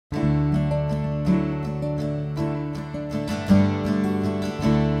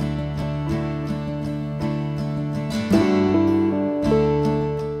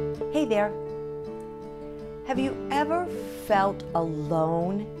ever felt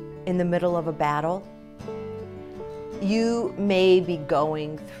alone in the middle of a battle? You may be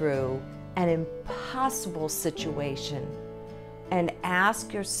going through an impossible situation and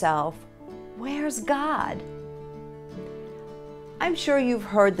ask yourself, where's God? I'm sure you've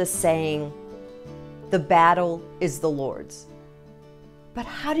heard the saying, the battle is the Lord's. But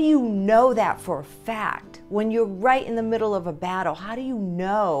how do you know that for a fact? When you're right in the middle of a battle, how do you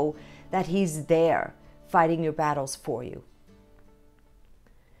know that He's there fighting your battles for you?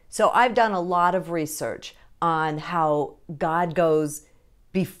 So I've done a lot of research on how God goes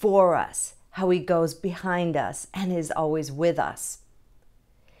before us, how He goes behind us, and is always with us.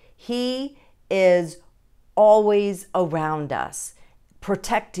 He is always around us,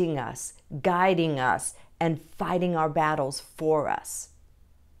 protecting us, guiding us, and fighting our battles for us.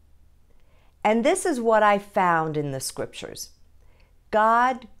 And this is what I found in the scriptures.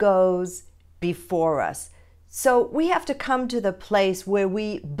 God goes before us. So we have to come to the place where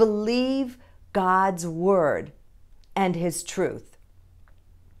we believe God's word and His truth.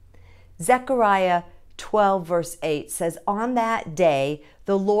 Zechariah 12 verse 8 says, "On that day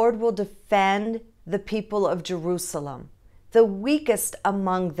the Lord will defend the people of Jerusalem. The weakest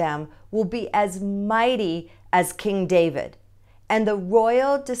among them will be as mighty as King David, and the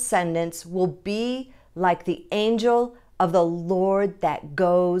royal descendants will be like the angel of the Lord that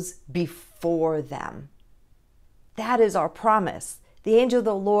goes before them." That is our promise. The angel of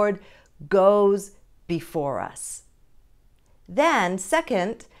the Lord goes before us. Then,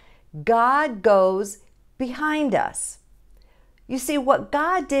 second, God goes behind us. You see, what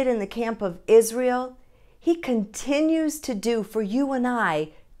God did in the camp of Israel, He continues to do for you and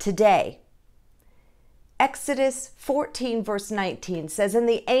I today. Exodus 14 verse 19 says, "And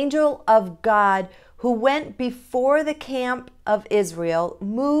the angel of God who went before the camp of Israel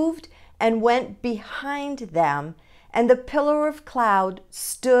moved and went behind them, and the pillar of cloud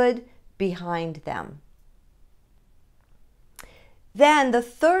stood behind them." Then the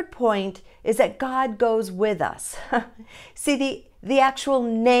third point is that God goes with us. See, the actual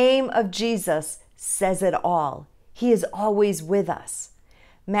name of Jesus says it all. He is always with us.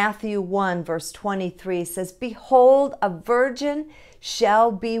 Matthew 1 verse 23 says, "Behold, a virgin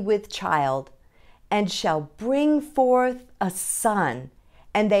shall be with child, and shall bring forth a son,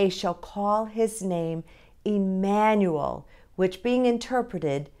 and they shall call his name Emmanuel," which being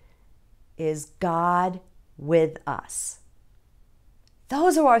interpreted is God with us.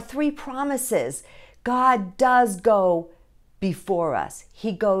 Those are our three promises. God does go before us.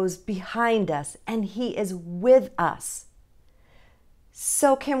 He goes behind us, and He is with us.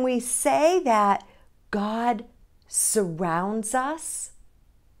 So can we say that God surrounds us?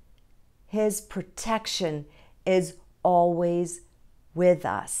 His protection is always with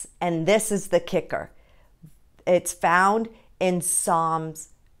us. And this is the kicker. It's found in Psalms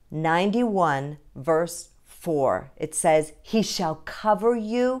 91 verse 4. It says, "He shall cover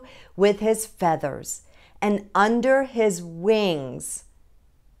you with His feathers, and under His wings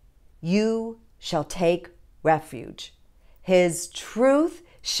you shall take refuge. His truth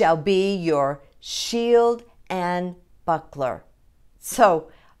shall be your shield and buckler." So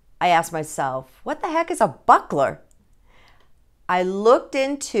I asked myself, what the heck is a buckler? I looked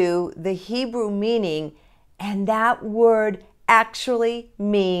into the Hebrew meaning, and that word actually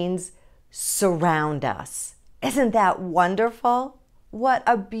means surround us. Isn't that wonderful? What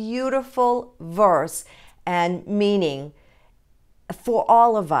a beautiful verse and meaning for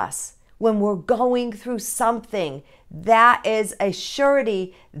all of us. When we're going through something, that is a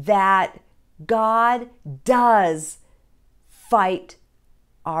surety that God does fight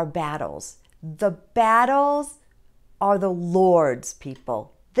our battles. The battles are the Lord's,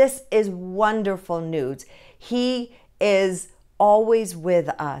 people. This is wonderful news. He is always with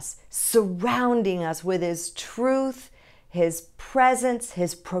us, surrounding us with His truth, His presence,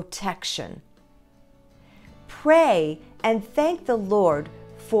 His protection. Pray and thank the Lord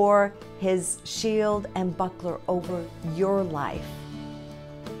for His shield and buckler over your life.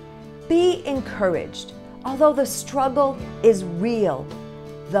 Be encouraged. Although the struggle is real,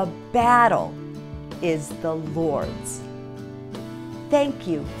 the battle is the Lord's. Thank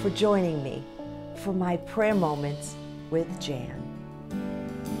you for joining me for my prayer moments with Jan.